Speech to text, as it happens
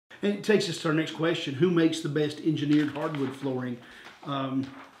And it takes us to our next question. Who makes the best engineered hardwood flooring? And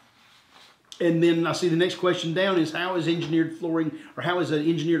then I see the next question down is how is engineered flooring, or how is an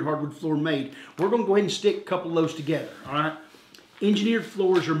engineered hardwood floor made? We're going to go ahead and stick a couple of those together, all right? Engineered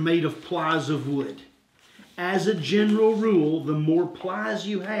floors are made of plies of wood. As a general rule, the more plies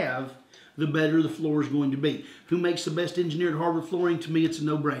you have, the better the floor is going to be. Who makes the best engineered hardwood flooring? To me, it's a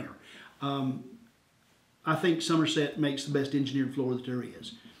no-brainer. I think Somerset makes the best engineered floor that there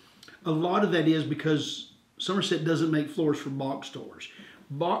is. A lot of that is because Somerset doesn't make floors for box stores.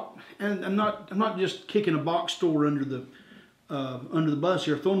 And I'm not just kicking a box store under the bus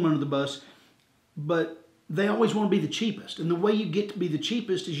here, throwing them under the bus, but they always want to be the cheapest. And the way you get to be the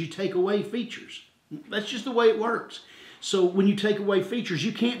cheapest is you take away features. That's just the way it works. So when you take away features,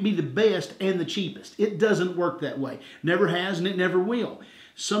 you can't be the best and the cheapest. It doesn't work that way. Never has, and it never will.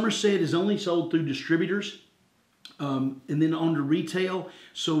 Somerset is only sold through distributors and then on to retail.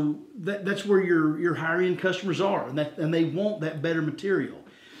 So that's where your higher end customers are, and they want that better material.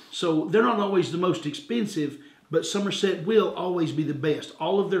 So they're not always the most expensive, but Somerset will always be the best.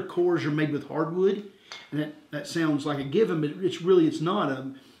 All of their cores are made with hardwood, and that sounds like a given, but it's not.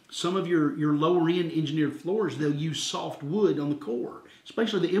 Some of your lower end engineered floors, they'll use soft wood on the core,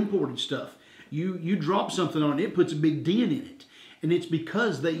 especially the imported stuff. You drop something on it, it puts a big dent in it. And it's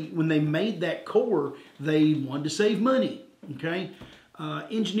because when they made that core, they wanted to save money, okay?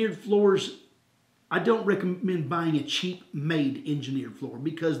 Engineered floors, I don't recommend buying a cheap made engineered floor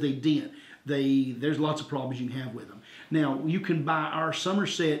because they dent. There's lots of problems you can have with them. Now, you can buy our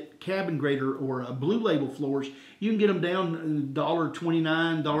Somerset cabin grader or Blue Label floors. You can get them down in the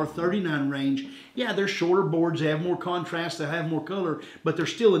 $29, $39 range. Yeah, they're shorter boards. They have more contrast. They have more color. But they're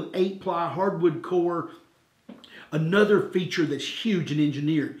still an 8-ply hardwood core. Another feature that's huge and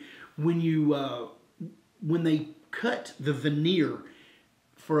engineered, when they cut the veneer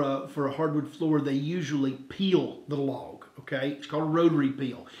for a hardwood floor, they usually peel the log, okay? It's called a rotary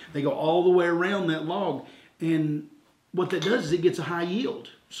peel. They go all the way around that log, and what that does is it gets a high yield.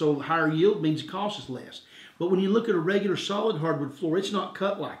 So higher yield means it costs less. But when you look at a regular solid hardwood floor, it's not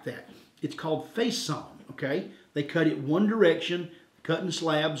cut like that. It's called face sawn, okay? They cut it one direction, cutting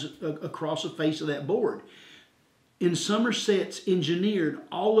slabs across the face of that board. In Somerset's engineered,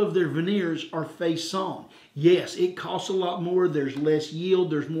 all of their veneers are face sawn. Yes, it costs a lot more, there's less yield,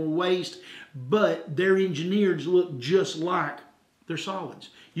 there's more waste, but their engineereds look just like their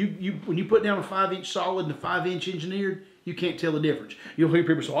solids. When you put down a 5-inch solid and a 5-inch engineered, you can't tell the difference. You'll hear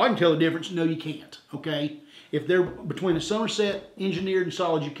people say, I can tell the difference. No, you can't, okay? If they're between a Somerset engineered and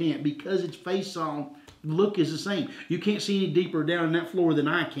solid, you can't, because it's face sawn. The look is the same. You can't see any deeper down in that floor than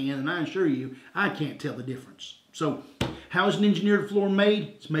I can, and I assure you, I can't tell the difference. So, how is an engineered floor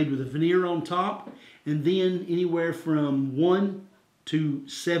made? It's made with a veneer on top, and then anywhere from 1 to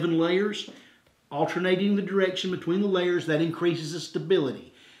 7 layers, alternating the direction between the layers. That increases the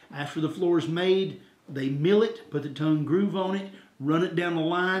stability. After the floor is made, they mill it, put the tongue groove on it, run it down the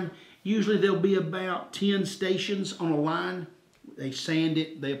line. Usually there'll be about 10 stations on a line. They sand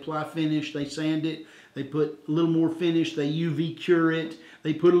it, they apply finish, they sand it, they put a little more finish, they UV cure it,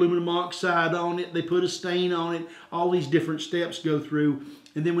 they put aluminum oxide on it, they put a stain on it. All these different steps go through,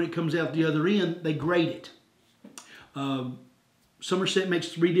 and then when it comes out the other end, they grade it. Somerset makes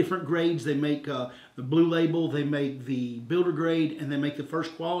 3 different grades. They make the Blue Label, they make the Builder grade, and they make the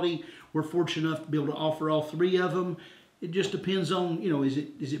First Quality. We're fortunate enough to be able to offer all 3 of them. It just depends on, is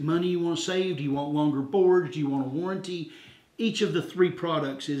it money you want to save? Do you want longer boards? Do you want a warranty? Each of the 3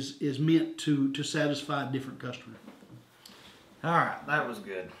 products is meant to satisfy a different customer. All right, that was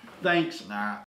good. Thanks. All right.